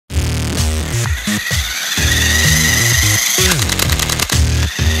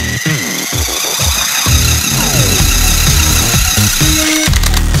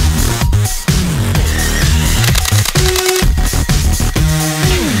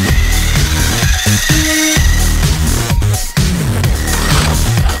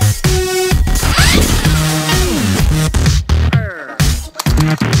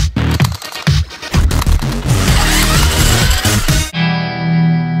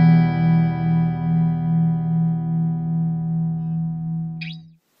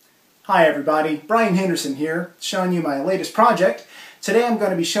Hi everybody, Brian Henderson here, showing you my latest project. Today I'm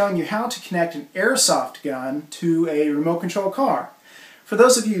going to be showing you how to connect an airsoft gun to a remote control car. For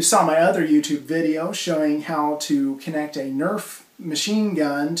those of you who saw my other YouTube video showing how to connect a Nerf machine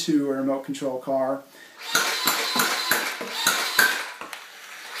gun to a remote control car,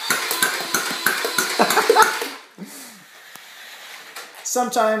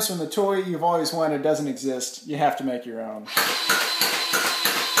 sometimes when the toy you've always wanted doesn't exist, you have to make your own.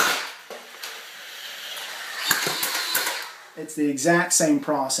 It's the exact same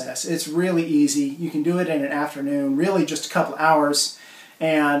process. It's really easy. You can do it in an afternoon, really just a couple hours.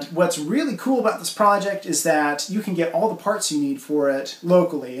 And what's really cool about this project is that you can get all the parts you need for it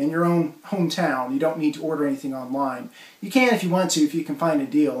locally in your own hometown. You don't need to order anything online. You can if you want to, if you can find a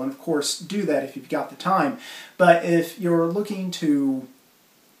deal, and of course do that if you've got the time. But if you're looking to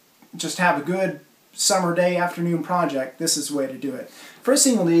just have a good summer day afternoon project, this is the way to do it. First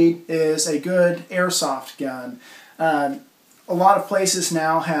thing you'll need is a good airsoft gun. A lot of places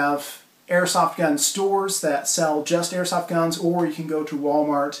now have airsoft gun stores that sell just airsoft guns, or you can go to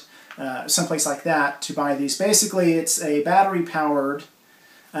Walmart, someplace like that, to buy these. Basically, it's a battery-powered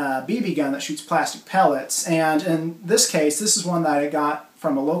BB gun that shoots plastic pellets, and in this case, this is one that I got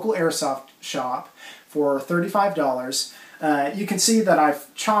from a local airsoft shop for $35. You can see that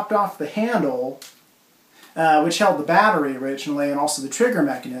I've chopped off the handle, which held the battery originally, and also the trigger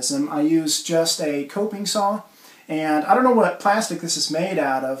mechanism. I used just a coping saw. And I don't know what plastic this is made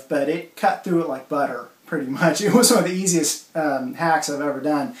out of, but it cut through it like butter, pretty much. It was one of the easiest hacks I've ever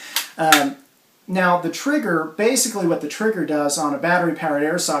done. Now, the trigger, basically what the trigger does on a battery-powered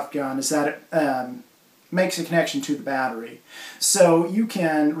airsoft gun is that it makes a connection to the battery. So you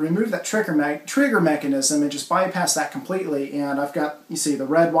can remove that trigger mechanism and just bypass that completely. And I've got, you see, the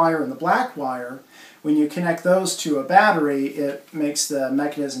red wire and the black wire. When you connect those to a battery, it makes the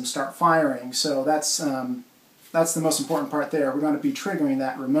mechanism start firing. So that's the most important part there. We're going to be triggering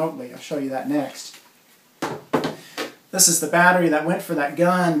that remotely. I'll show you that next. This is the battery that went for that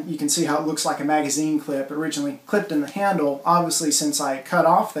gun. You can see how it looks like a magazine clip. Originally clipped in the handle. Obviously, since I cut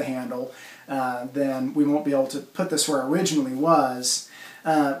off the handle, then we won't be able to put this where it originally was.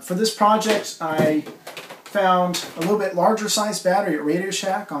 For this project, I found a little bit larger size battery at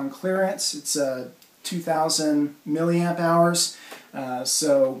RadioShack on clearance. It's 2,000 milliamp hours.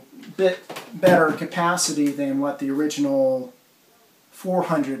 So a bit better capacity than what the original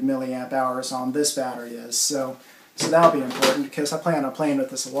 400 milliamp hours on this battery is. So that'll be important because I plan on playing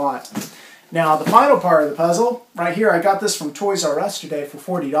with this a lot. Now the final part of the puzzle, right here, I got this from Toys R Us today for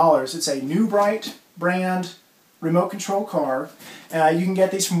 $40. It's a New Bright brand remote control car. You can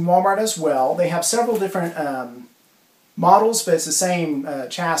get these from Walmart as well. They have several different models, but it's the same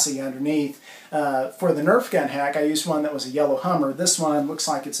chassis underneath. For the Nerf gun hack, I used one that was a yellow Hummer. This one looks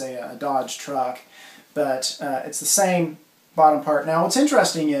like it's a Dodge truck, but it's the same bottom part. Now what's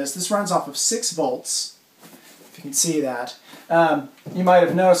interesting is this runs off of 6 volts, if you can see that. You might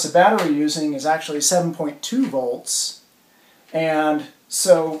have noticed the battery you're using is actually 7.2 volts, and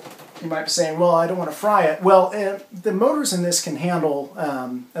so you might be saying, well, I don't want to fry it. Well, the motors in this can handle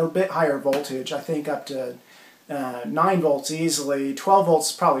a bit higher voltage, I think up to 9 volts easily. 12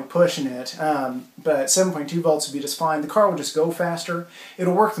 volts is probably pushing it, but 7.2 volts would be just fine. The car will just go faster.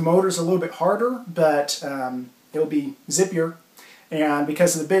 It'll work the motors a little bit harder, but it'll be zippier. And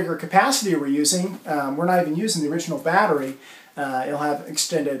because of the bigger capacity we're using, we're not even using the original battery. It'll have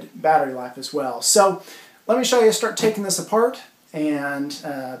extended battery life as well. So let me show you, start taking this apart and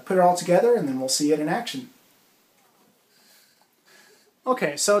put it all together, and then we'll see it in action.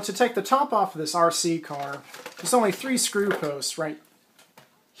 Okay, so to take the top off of this RC car, there's only 3 screw posts right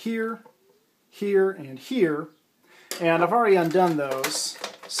here, here, and here. And I've already undone those.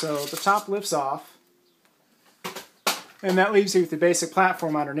 So the top lifts off. And that leaves you with the basic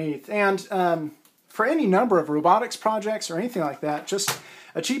platform underneath. And for any number of robotics projects or anything like that, just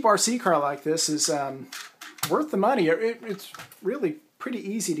a cheap RC car like this is worth the money. It's really pretty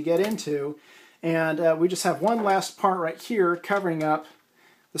easy to get into. And we just have one last part right here covering up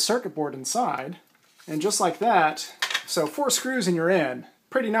the circuit board inside. And just like that, so 4 screws and you're in.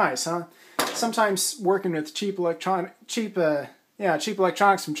 Pretty nice, huh? Sometimes working with cheap electronics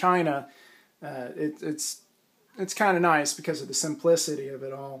from China, it's kind of nice because of the simplicity of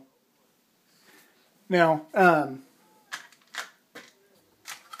it all. Now,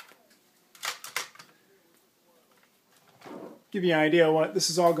 give you an idea what this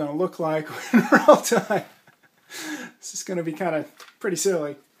is all going to look like in real time. This is going to be kind of pretty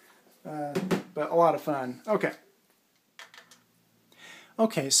silly, but a lot of fun. Okay.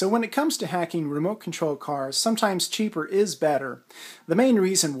 Okay, so when it comes to hacking remote control cars, sometimes cheaper is better. The main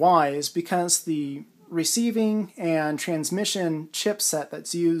reason why is because the receiving and transmission chipset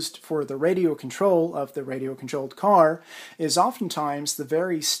that's used for the radio control of the radio-controlled car is oftentimes the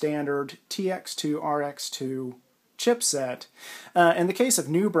very standard TX2 RX2 chipset. In the case of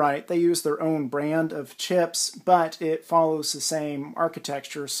New Bright, they use their own brand of chips, but it follows the same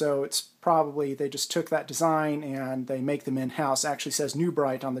architecture, so it's probably they just took that design and they make them in-house. It actually says New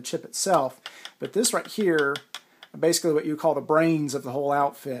Bright on the chip itself, but this right here, basically what you call the brains of the whole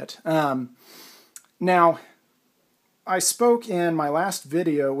outfit. Now, I spoke in my last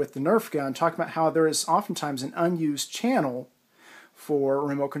video with the Nerf gun talking about how there is oftentimes an unused channel for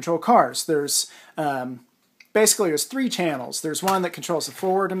remote control cars. There's basically, there's three channels. There's one that controls the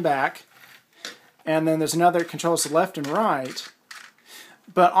forward and back, and then there's another that controls the left and right.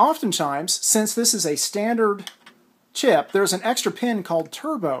 But oftentimes, since this is a standard chip, there's an extra pin called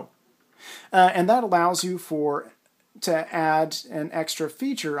turbo, and that allows you to add an extra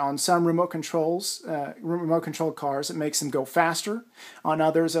feature on some remote controlled cars. It makes them go faster. On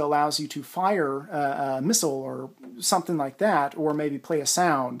others, it allows you to fire a missile or something like that, or maybe play a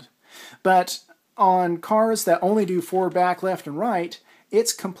sound. But on cars that only do forward, back, left, and right,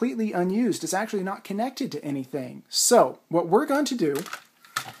 it's completely unused. It's actually not connected to anything. So what we're going to do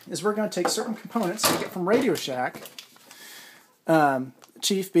is we're going to take certain components we get from RadioShack,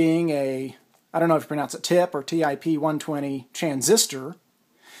 chief being a, I don't know if you pronounce it TIP or TIP120 transistor,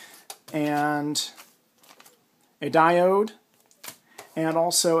 and a diode, and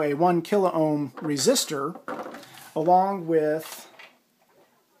also a 1 kilo ohm resistor, along with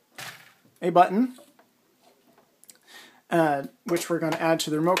a button, which we're going to add to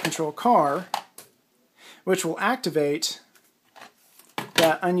the remote control car, which will activate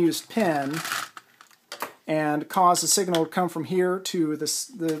that unused pin and cause the signal to come from here to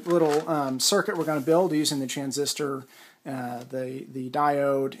the little circuit we're going to build using the transistor, the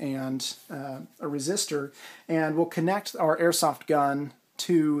diode, and a resistor, and we'll connect our airsoft gun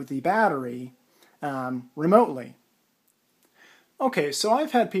to the battery remotely. Okay, so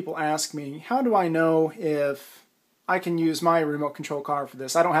I've had people ask me, how do I know if I can use my remote control car for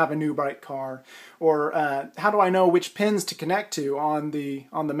this? I don't have a New Bright car. Or how do I know which pins to connect to on the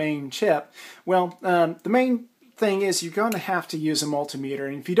main chip? Well, the main thing is you're going to have to use a multimeter,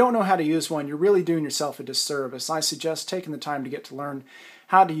 and if you don't know how to use one, you're really doing yourself a disservice. I suggest taking the time to get to learn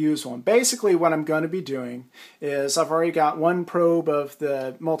how to use one. Basically, what I'm going to be doing is I've already got one probe of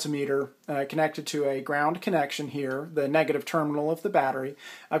the multimeter connected to a ground connection here, the negative terminal of the battery.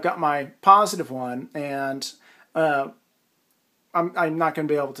 I've got my positive one, and I'm not going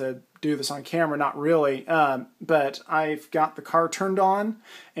to be able to do this on camera, not really, but I've got the car turned on,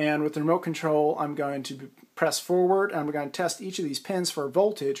 and with the remote control I'm going to press forward, and I'm going to test each of these pins for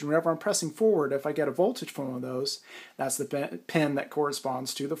voltage, and whenever I'm pressing forward, if I get a voltage from one of those, that's the pin that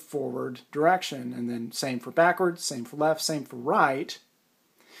corresponds to the forward direction, and then same for backwards, same for left, same for right.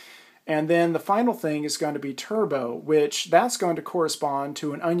 And then the final thing is going to be turbo, which that's going to correspond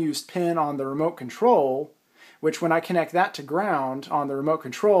to an unused pin on the remote control, which when I connect that to ground on the remote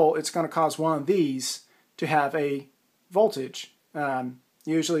control, it's going to cause one of these to have a voltage,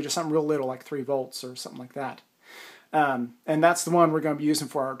 usually just something real little like 3 volts or something like that. And that's the one we're going to be using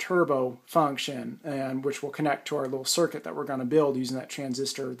for our turbo function, and which will connect to our little circuit that we're going to build using that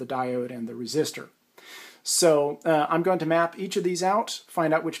transistor, the diode, and the resistor. So I'm going to map each of these out,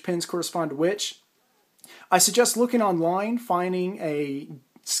 find out which pins correspond to which. I suggest looking online, finding a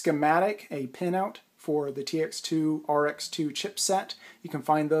schematic, a pinout for the TX2 RX2 chipset. You can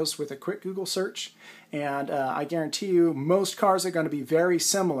find those with a quick Google search, and I guarantee you most cars are going to be very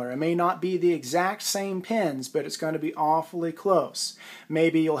similar. It may not be the exact same pins, but it's going to be awfully close.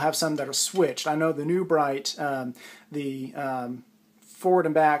 Maybe you'll have some that are switched. I know the New Bright, forward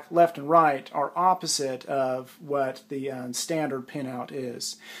and back, left and right are opposite of what the standard pinout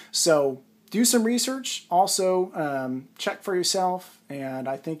is. So do some research. Also check for yourself, and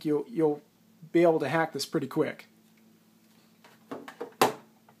I think you'll be able to hack this pretty quick.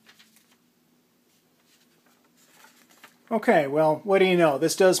 Okay, well, what do you know?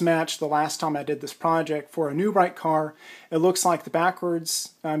 This does match the last time I did this project for a New Bright car. It looks like the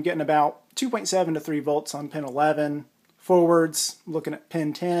backwards, I'm getting about 2.7 to 3 volts on pin 11. Forwards, looking at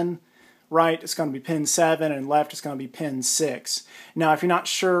pin 10. Right, it's going to be pin 7, and left is going to be pin 6. Now, if you're not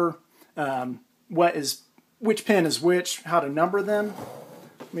sure which pin is which, how to number them,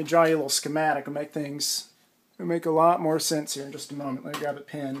 let me draw you a little schematic and it'll make a lot more sense here in just a moment. Let me grab a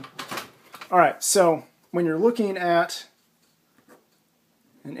pen. Alright, so when you're looking at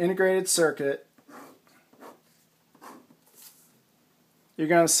an integrated circuit, you're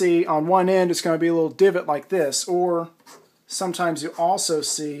going to see on one end it's going to be a little divot like this, or sometimes you also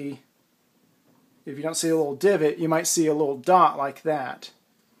see, if you don't see a little divot, you might see a little dot like that.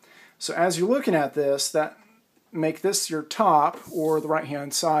 So as you're looking at this, make this your top or the right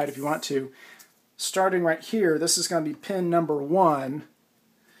hand side if you want to. Starting right here, this is going to be pin number 1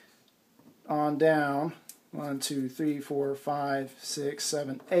 on down. 1, 2, 3, 4, 5, 6,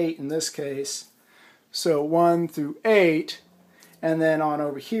 7, 8 in this case. So 1 through 8, and then on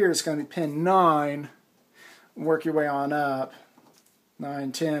over here is going to be pin 9. Work your way on up.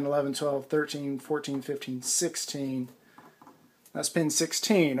 9, 10, 11, 12, 13, 14, 15, 16. That's pin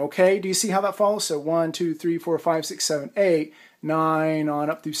 16, okay? Do you see how that follows? So 1, 2, 3, 4, 5, 6, 7, 8, 9 on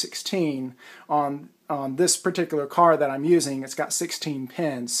up through 16. On this particular car that I'm using, it's got 16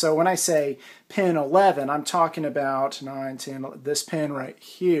 pins. So when I say pin 11, I'm talking about 9, 10, this pin right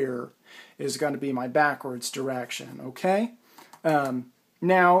here is going to be my backwards direction, okay?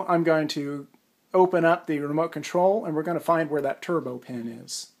 Now I'm going to open up the remote control and we're going to find where that turbo pin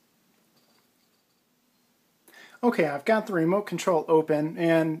is. Okay, I've got the remote control open,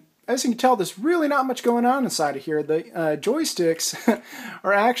 and as you can tell, there's really not much going on inside of here. The joysticks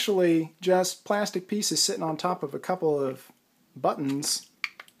are actually just plastic pieces sitting on top of a couple of buttons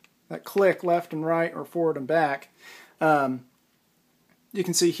that click left and right or forward and back. You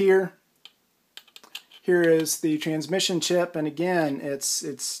can see here is the transmission chip, and again,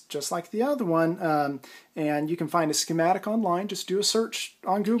 it's just like the other one, and you can find a schematic online. Just do a search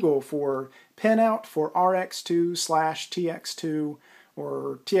on Google for pinout for RX2/TX2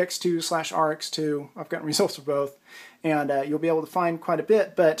 or TX2/RX2. I've gotten results for both, and you'll be able to find quite a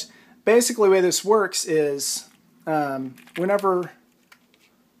bit. But basically the way this works is whenever,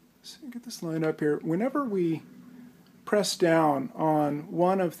 let's get this line up here, whenever we press down on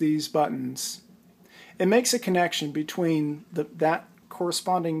one of these buttons, it makes a connection between that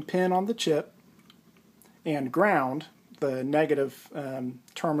corresponding pin on the chip and ground, the negative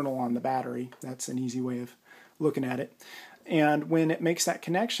terminal on the battery. That's an easy way of looking at it. And when it makes that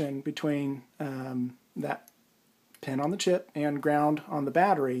connection between that pin on the chip and ground on the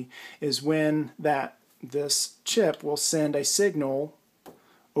battery is when this chip will send a signal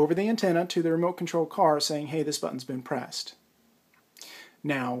over the antenna to the remote control car saying, hey, this button's been pressed.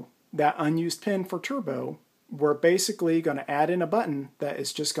 Now, that unused pin for turbo, we're basically going to add in a button that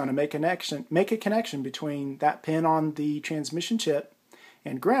is just going to make a connection between that pin on the transmission chip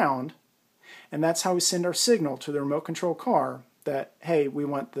and ground, and that's how we send our signal to the remote control car that, hey, we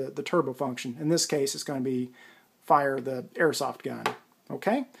want the turbo function. In this case, it's going to be fire the airsoft gun.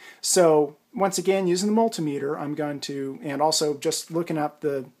 Okay? So once again, using the multimeter, I'm going to, and also just looking up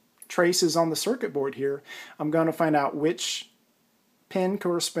the traces on the circuit board here, I'm going to find out which pin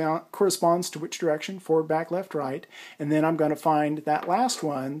corresponds to which direction, forward, back, left, right, and then I'm going to find that last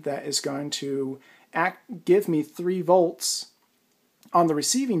one that is going to give me 3 volts on the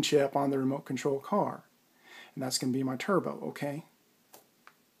receiving chip on the remote control car. And that's going to be my turbo, okay?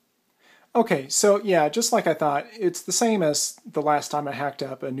 Okay, so yeah, just like I thought, it's the same as the last time I hacked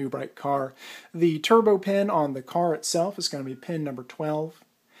up a new bright car. The turbo pin on the car itself is going to be pin number 12.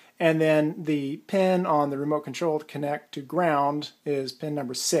 And then the pin on the remote control to connect to ground is pin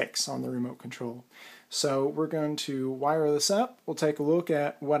number 6 on the remote control. So we're going to wire this up. We'll take a look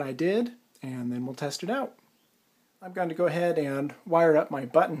at what I did, and then we'll test it out. I'm going to go ahead and wire up my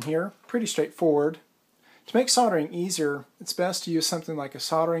button here. Pretty straightforward. To make soldering easier, it's best to use something like a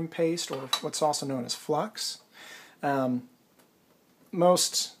soldering paste, or what's also known as flux.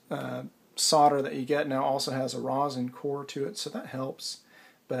 Most solder that you get now also has a rosin core to it, so that helps.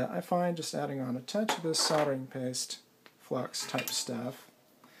 But I find just adding on a touch of this soldering paste, flux type stuff.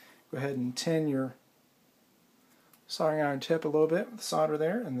 Go ahead and tin your soldering iron tip a little bit with solder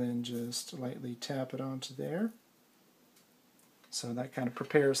there, and then just lightly tap it onto there. So that kind of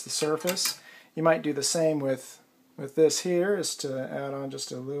prepares the surface. You might do the same with this here, is to add on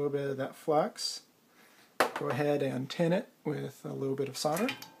just a little bit of that flux. Go ahead and tin it with a little bit of solder.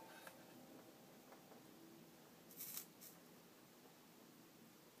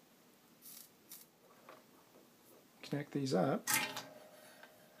 Connect these up.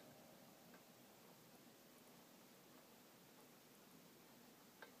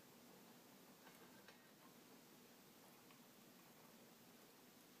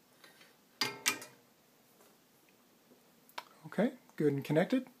 Okay, good and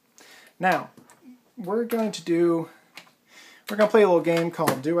connected. Now, we're going to play a little game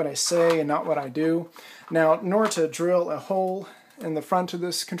called Do What I Say and Not What I Do. Now, in order to drill a hole in the front of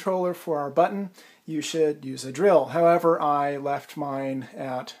this controller for our button, you should use a drill. However, I left mine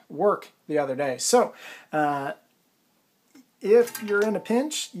at work the other day. So, If you're in a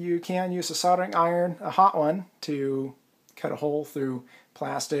pinch, you can use a soldering iron, a hot one, to cut a hole through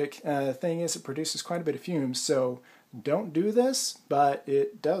plastic. The thing is, it produces quite a bit of fumes, so don't do this, but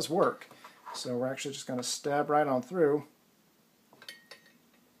it does work. So we're actually just going to stab right on through,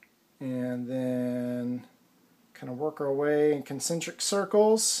 and then kind of work our way in concentric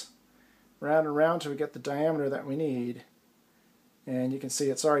circles, round and round till we get the diameter that we need. And you can see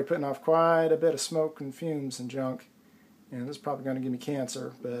it's already putting off quite a bit of smoke and fumes and junk. And this is probably going to give me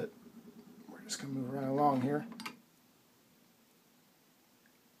cancer, but we're just going to move right along here.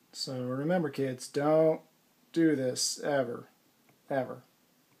 So remember, kids, don't do this ever, ever,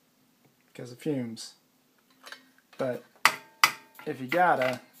 because of fumes. But if you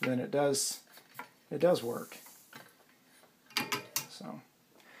gotta, then it does work. So I'm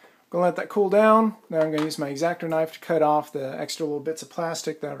going to let that cool down. Now I'm going to use my X-Acto knife to cut off the extra little bits of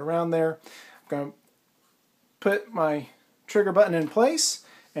plastic that are around there. I'm going to put my trigger button in place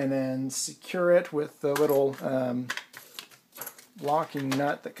and then secure it with the little locking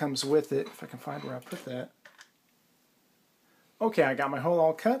nut that comes with it, if I can find where I put that. Okay, I got my hole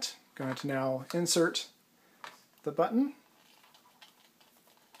all cut. I'm going to now insert the button.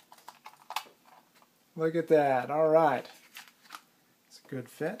 Look at that. All right. It's a good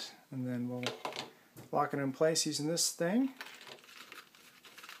fit. And then we'll lock it in place using this thing.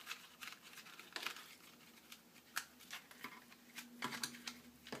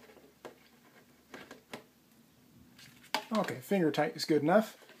 Okay, finger tight is good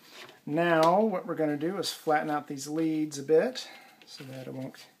enough. Now what we're going to do is flatten out these leads a bit so that it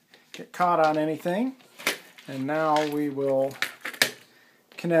won't get caught on anything. And now we will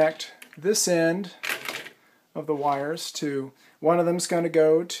connect this end of the wires to, one of them is going to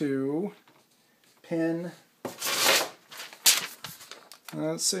go to pin,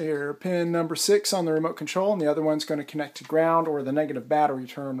 let's see here, pin number 6 on the remote control, and the other one's going to connect to ground or the negative battery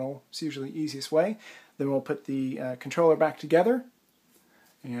terminal. It's usually the easiest way. Then we'll put the controller back together,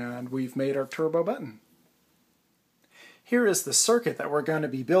 and we've made our turbo button. Here is the circuit that we're going to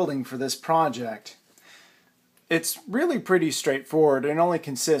be building for this project. It's really pretty straightforward. It only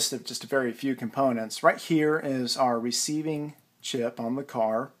consists of just a very few components. Right here is our receiving chip on the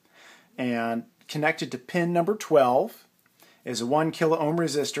car, and connected to pin number 12 is a 1 kilo ohm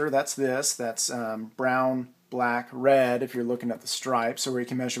resistor. That's this. That's brown, black, red if you're looking at the stripes, so we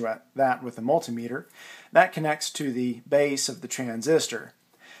can measure that with a multimeter. That connects to the base of the transistor.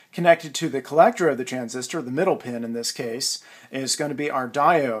 Connected to the collector of the transistor, the middle pin in this case, is going to be our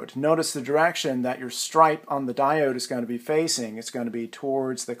diode. Notice the direction that your stripe on the diode is going to be facing. It's going to be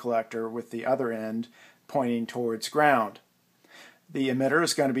towards the collector with the other end pointing towards ground. The emitter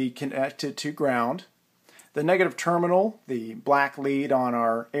is going to be connected to ground. The negative terminal, the black lead on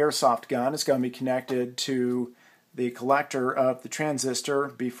our airsoft gun, is going to be connected to the collector of the transistor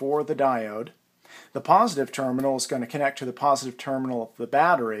before the diode. The positive terminal is going to connect to the positive terminal of the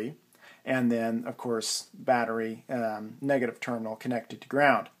battery, and then, of course, battery negative terminal connected to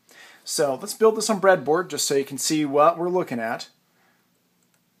ground. So let's build this on breadboard just so you can see what we're looking at.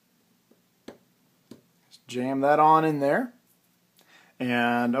 Just jam that on in there.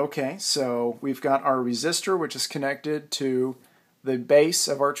 And okay, so we've got our resistor, which is connected to the base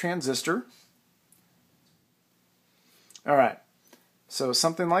of our transistor. Alright, so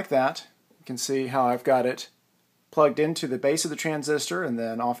something like that. You can see how I've got it plugged into the base of the transistor and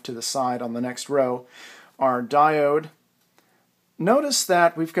then off to the side on the next row. Our diode. Notice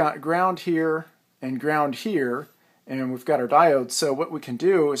that we've got ground here and ground here, and we've got our diode. So what we can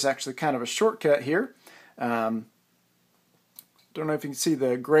do is actually kind of a shortcut here. Don't know if you can see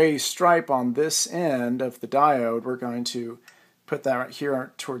the gray stripe on this end of the diode. We're going to put that right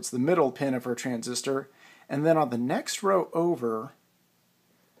here towards the middle pin of our transistor, and then on the next row over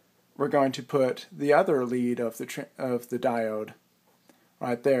we're going to put the other lead of the diode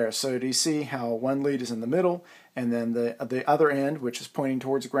right there. So do you see how one lead is in the middle, and then the other end, which is pointing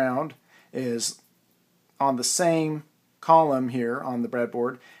towards ground, is on the same column here on the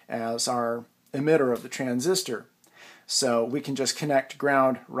breadboard as our emitter of the transistor. So we can just connect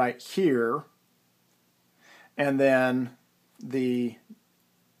ground right here, and then the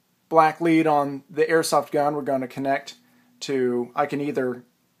black lead on the airsoft gun we're going to connect to, I can either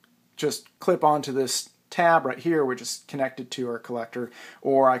just clip onto this tab right here, which is connected to our collector,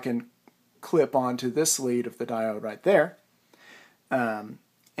 or I can clip onto this lead of the diode right there.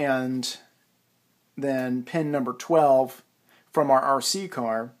 And then pin number 12 from our RC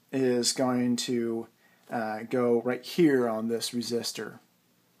car is going to go right here on this resistor.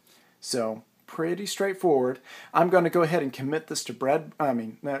 So pretty straightforward. I'm going to go ahead and commit this to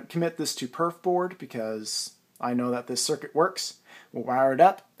commit this to perf board because I know that this circuit works. We'll wire it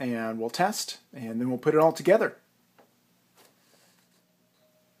up and we'll test, and then we'll put it all together.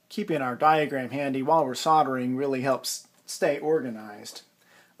 Keeping our diagram handy while we're soldering really helps stay organized.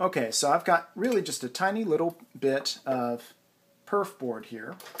 Okay, so I've got really just a tiny little bit of perf board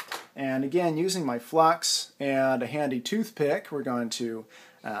here. And again, using my flux and a handy toothpick, we're going to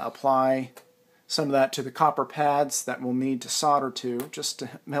apply some of that to the copper pads that we'll need to solder to, just to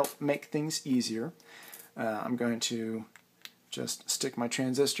help make things easier. I'm going to just stick my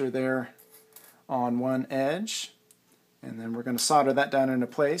transistor there on one edge, and then we're going to solder that down into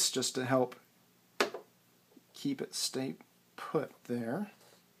place just to help keep it stay put there.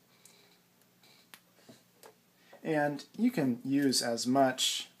 And you can use as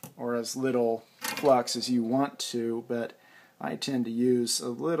much or as little flux as you want to, but I tend to use a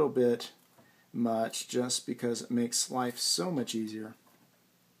little bit much just because it makes life so much easier.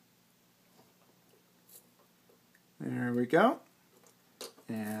 There we go.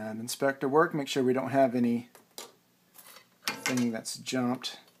 And inspect our work, make sure we don't have anything that's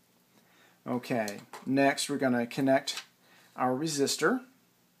jumped. Okay, next we're going to connect our resistor.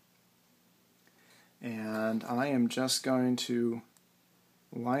 And I am just going to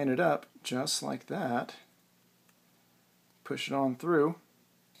line it up just like that. Push it on through.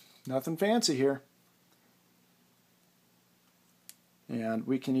 Nothing fancy here. And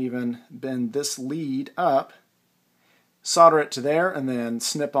we can even bend this lead up, solder it to there, and then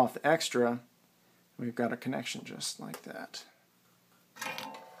snip off the extra. We've got a connection just like that.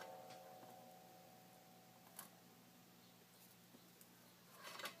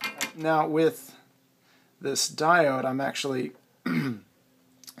 Now with this diode, I'm actually,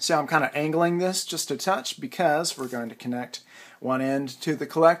 so I'm kind of angling this just a touch because we're going to connect one end to the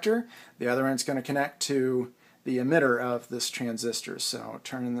collector, the other end's going to connect to the emitter of this transistor. So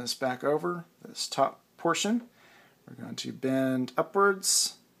turning this back over, this top portion, we're going to bend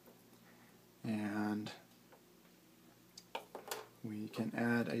upwards, and we can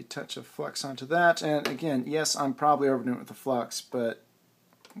add a touch of flux onto that. And again, yes, I'm probably overdoing it with the flux, but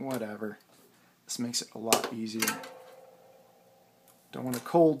whatever. This makes it a lot easier. Don't want a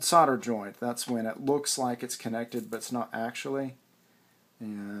cold solder joint. That's when it looks like it's connected, but it's not actually.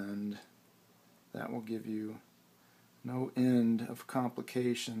 And that will give you no end of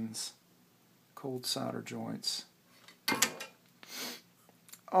complications. Cold solder joints.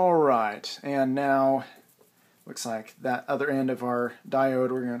 Alright, and now looks like that other end of our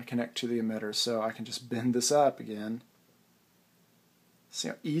diode we're going to connect to the emitter. So I can just bend this up again. See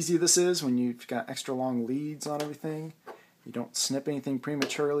how easy this is when you've got extra long leads on everything. You don't snip anything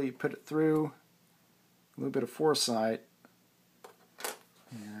prematurely, you put it through. A little bit of foresight.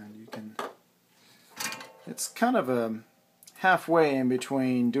 And you can... It's kind of a halfway in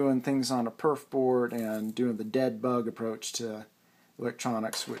between doing things on a perf board and doing the dead bug approach to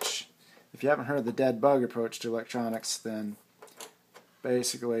electronics, which, if you haven't heard of the dead bug approach to electronics, then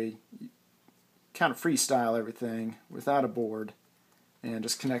basically you kind of freestyle everything without a board and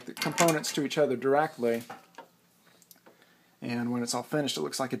just connect the components to each other directly. And when it's all finished, it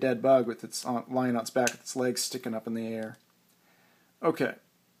looks like a dead bug with its lying on its back with its legs sticking up in the air. Okay,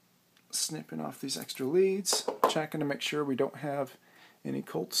 snipping off these extra leads, checking to make sure we don't have any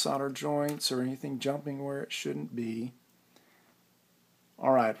cold solder joints or anything jumping where it shouldn't be.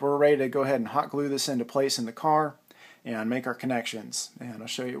 Alright, we're ready to go ahead and hot glue this into place in the car and make our connections. And I'll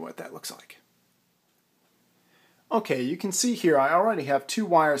show you what that looks like. Okay, you can see here I already have two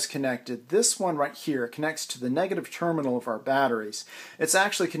wires connected. This one right here connects to the negative terminal of our batteries. It's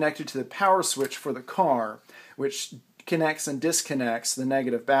actually connected to the power switch for the car, which connects and disconnects the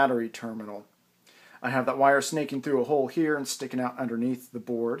negative battery terminal. I have that wire snaking through a hole here and sticking out underneath the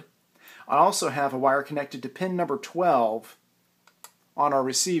board. I also have a wire connected to pin number 12 on our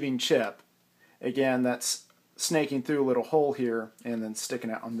receiving chip. Again, that's snaking through a little hole here and then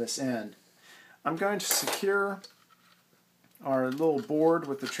sticking out on this end. I'm going to secure our little board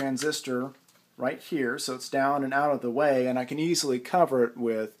with the transistor right here so it's down and out of the way, and I can easily cover it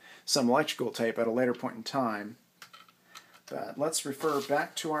with some electrical tape at a later point in time. But let's refer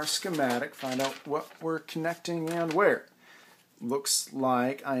back to our schematic, find out what we're connecting and where. Looks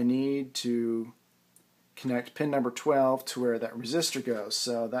like I need to connect pin number 12 to where that resistor goes.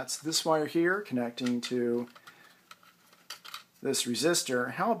 So that's this wire here connecting to this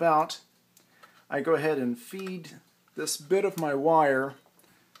resistor. How about I go ahead and feed this bit of my wire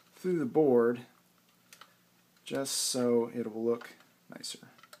through the board just so it will look nicer.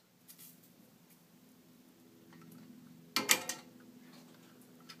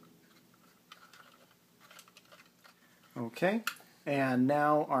 Okay, and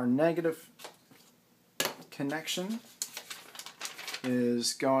now our negative connection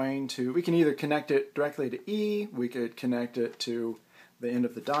is going to, we can either connect it directly to E, we could connect it to the end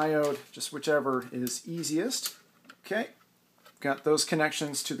of the diode, just whichever is easiest. Okay, got those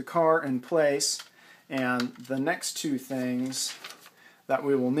connections to the car in place, and the next two things that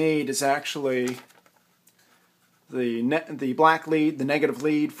we will need is actually the black lead, the negative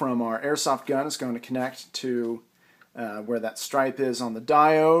lead from our airsoft gun is going to connect to where that stripe is on the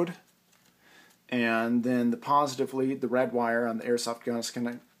diode, and then the positive lead, the red wire on the airsoft gun, is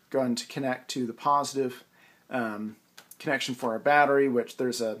going to connect to the positive connection for our battery, which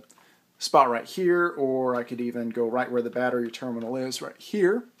there's a spot right here, or I could even go right where the battery terminal is, right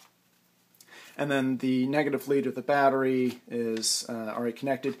here. And then the negative lead of the battery is already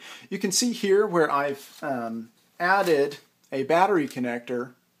connected. You can see here where I've added a battery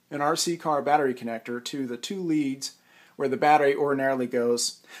connector, an RC car battery connector, to the two leads where the battery ordinarily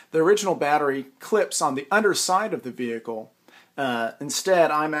goes. The original battery clips on the underside of the vehicle. Instead,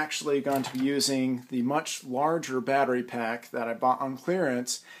 I'm actually going to be using the much larger battery pack that I bought on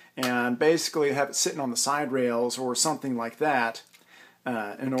clearance, and basically have it sitting on the side rails or something like that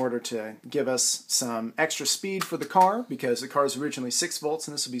in order to give us some extra speed for the car, because the car is originally 6 volts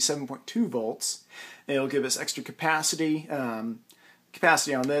and this will be 7.2 volts. It'll give us extra capacity.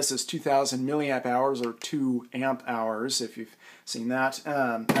 Capacity on this is 2,000 milliamp hours, or 2 amp hours if you've seen that,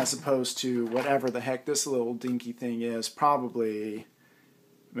 as opposed to whatever the heck this little dinky thing is. Probably,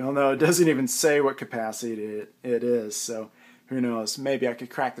 well, no, it doesn't even say what capacity it is, so who knows. Maybe I could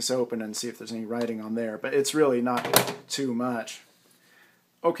crack this open and see if there's any writing on there, but it's really not too much.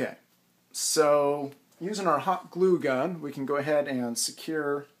 Okay, so using our hot glue gun, we can go ahead and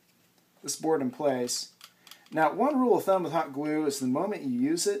secure this board in place. Now, one rule of thumb with hot glue is the moment you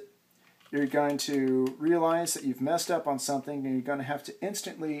use it, you're going to realize that you've messed up on something, and you're going to have to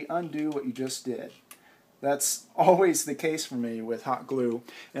instantly undo what you just did. That's always the case for me with hot glue.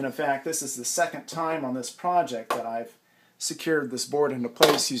 And in fact, this is the second time on this project that I've secured this board into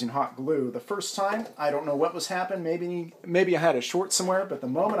place using hot glue. The first time, I don't know what was happening. Maybe I had a short somewhere, but the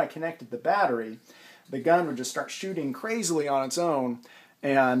moment I connected the battery, the gun would just start shooting crazily on its own,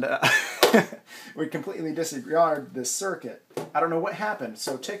 and would completely disregard this circuit. I don't know what happened.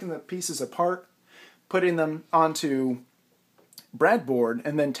 So taking the pieces apart, putting them onto breadboard,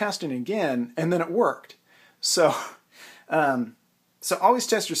 and then testing again, and then it worked. So so always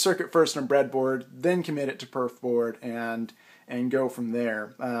test your circuit first on breadboard, then commit it to perf board, and go from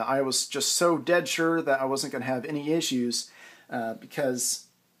there. I was just so dead sure that I wasn't going to have any issues because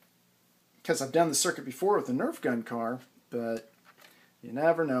I've done the circuit before with the Nerf gun car, but you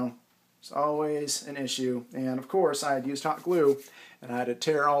never know. It's always an issue. And of course, I had used hot glue, and I had to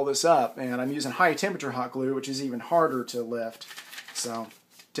tear all this up. And I'm using high temperature hot glue, which is even harder to lift. So,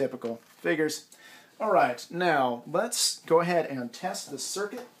 typical. Figures. All right, now let's go ahead and test the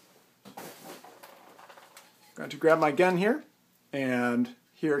circuit. I'm going to grab my gun here, and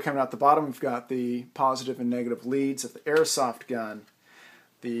here coming out the bottom, we've got the positive and negative leads of the airsoft gun.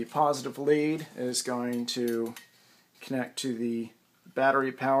 The positive lead is going to connect to the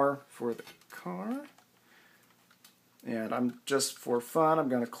battery power for the car, and I'm just for fun, I'm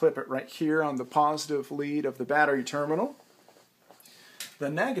going to clip it right here on the positive lead of the battery terminal. The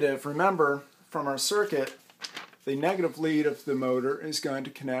negative, remember from our circuit, the negative lead of the motor is going to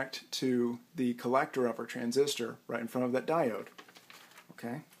connect to the collector of our transistor right in front of that diode.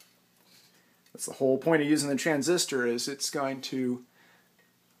 Okay, that's the whole point of using the transistor, is it's going to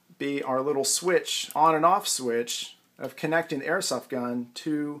be our little switch, on and off switch, of connecting the airsoft gun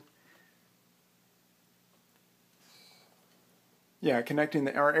to, connecting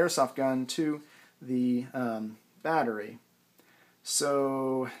our airsoft gun to the battery.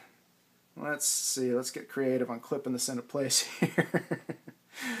 So let's see, let's get creative on clipping this into place here.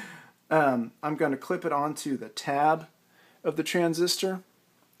 I'm going to clip it onto the tab of the transistor.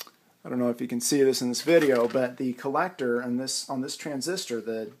 I don't know if you can see this in this video, but the collector on this transistor,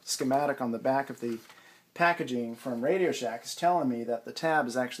 the schematic on the back of the packaging from RadioShack, is telling me that the tab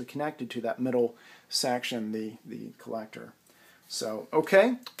is actually connected to that middle section, the collector. So,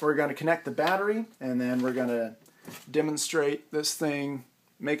 okay, we're going to connect the battery, and then we're going to demonstrate this thing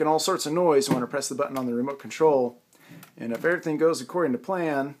making all sorts of noise when I press the button on the remote control. And if everything goes according to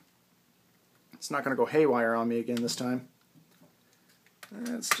plan, it's not going to go haywire on me again this time.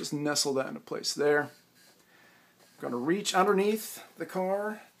 Let's just nestle that into place there. I'm going to reach underneath the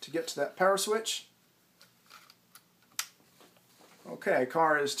car to get to that power switch. Okay,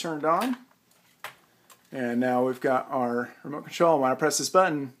 car is turned on. And now we've got our remote control. When I press this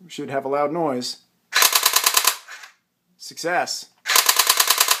button, we should have a loud noise. Success.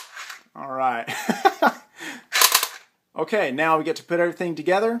 All right. Okay, now we get to put everything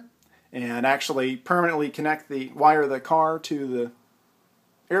together and actually permanently wire the car to the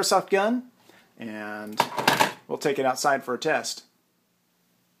airsoft gun, and we'll take it outside for a test.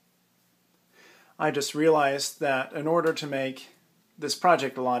 I just realized that in order to make this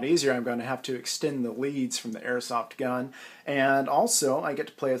project a lot easier, I'm going to have to extend the leads from the airsoft gun, and also I get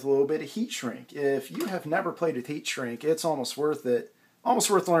to play with a little bit of heat shrink. If you have never played with heat shrink, it's almost worth it.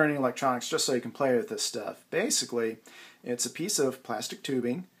 Almost worth learning electronics just so you can play with this stuff. Basically, it's a piece of plastic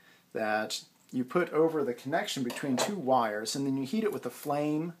tubing that you put over the connection between two wires, and then you heat it with a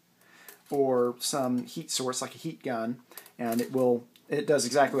flame or some heat source like a heat gun, and it does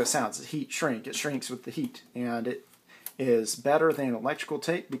exactly what it sounds. It's heat shrink. It shrinks with the heat, and it is better than electrical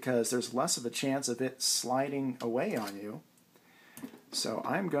tape because there's less of a chance of it sliding away on you. So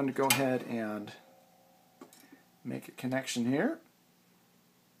I'm going to go ahead and make a connection here.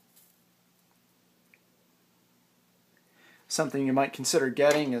 Something you might consider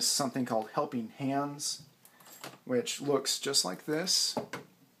getting is something called helping hands, which looks just like this.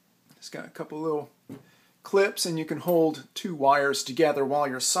 It's got a couple little clips, and you can hold two wires together while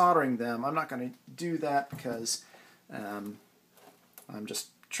you're soldering them. I'm not going to do that because I'm just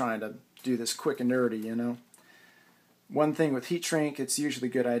trying to do this quick and dirty, you know. One thing with heat shrink, it's usually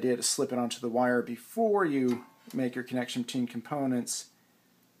a good idea to slip it onto the wire before you make your connection between components,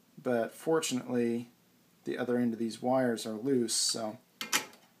 but fortunately the other end of these wires are loose, so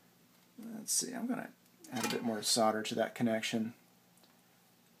let's see, I'm going to add a bit more solder to that connection.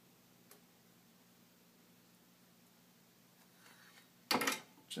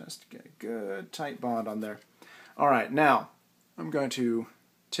 Just to get a good tight bond on there. Alright, now I'm going to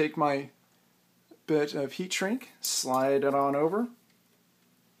take my bit of heat shrink, slide it on over,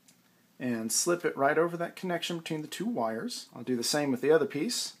 and slip it right over that connection between the two wires. I'll do the same with the other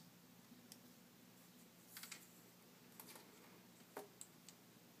piece.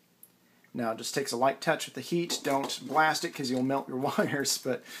 Now it just takes a light touch with the heat. Don't blast it because you'll melt your wires,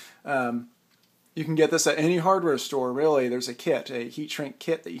 but you can get this at any hardware store, really. There's a kit, a heat shrink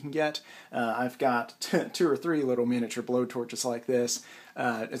kit that you can get. I've got 2 or 3 little miniature blowtorches like this.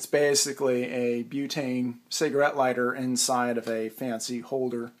 It's basically a butane cigarette lighter inside of a fancy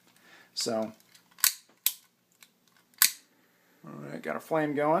holder. So, alright, got our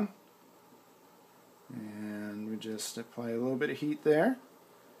flame going. And we just apply a little bit of heat there.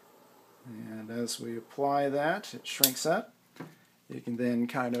 And as we apply that, it shrinks up. You can then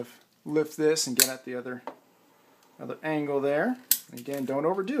kind of lift this and get at the other angle there. Again, don't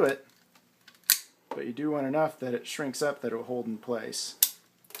overdo it, but you do want enough that it shrinks up that it will hold in place.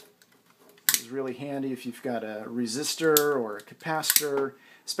 This is really handy if you've got a resistor or a capacitor,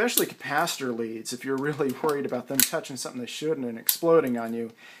 especially capacitor leads. If you're really worried about them touching something they shouldn't and exploding on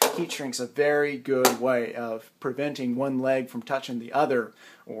you, heat shrink's a very good way of preventing one leg from touching the other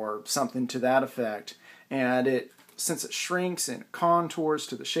or something to that effect. And since it shrinks and it contours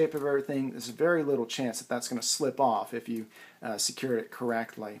to the shape of everything, there's very little chance that that's going to slip off if you secured it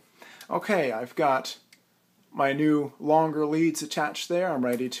correctly. Okay, I've got my new longer leads attached there. I'm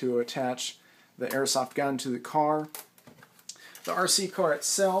ready to attach the airsoft gun to the car. The RC car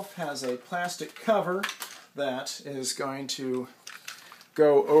itself has a plastic cover that is going to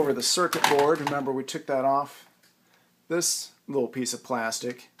go over the circuit board. Remember, we took that off this little piece of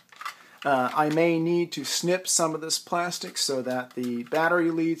plastic. I may need to snip some of this plastic so that the battery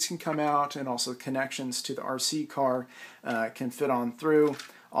leads can come out and also connections to the RC car can fit on through.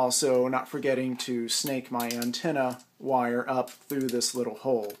 Also, not forgetting to snake my antenna wire up through this little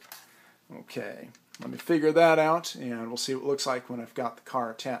hole. Okay, let me figure that out, and we'll see what it looks like when I've got the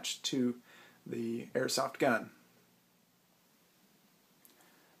car attached to the airsoft gun.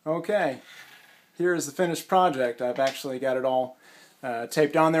 Okay, here's the finished project. I've actually got it all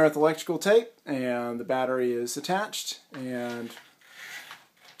taped on there with electrical tape, and the battery is attached, and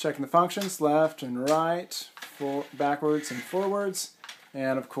checking the functions left and right, backwards and forwards,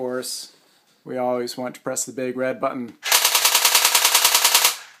 and of course we always want to press the big red button.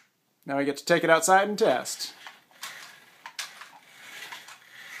 Now we get to take it outside and test.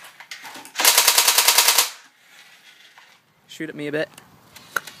 Shoot at me a bit.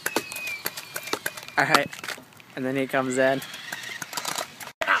 Alright, and then he comes in.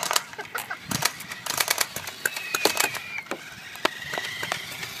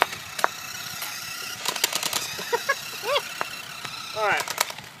 Alright.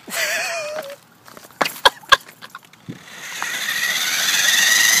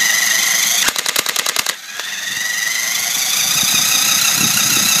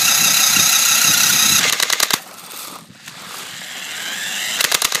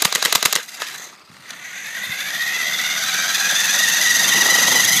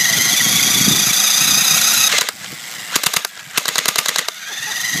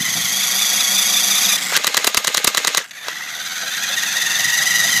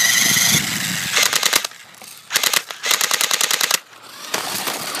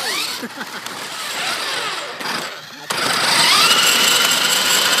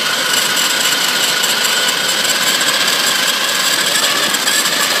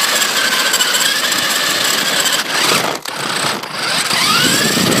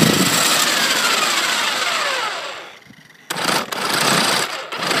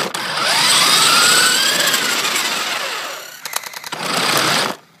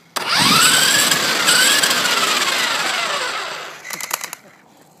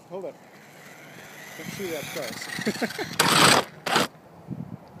 Hold up. Don't shoot that close.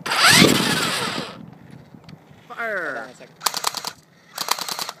 Fire! Hold on a second.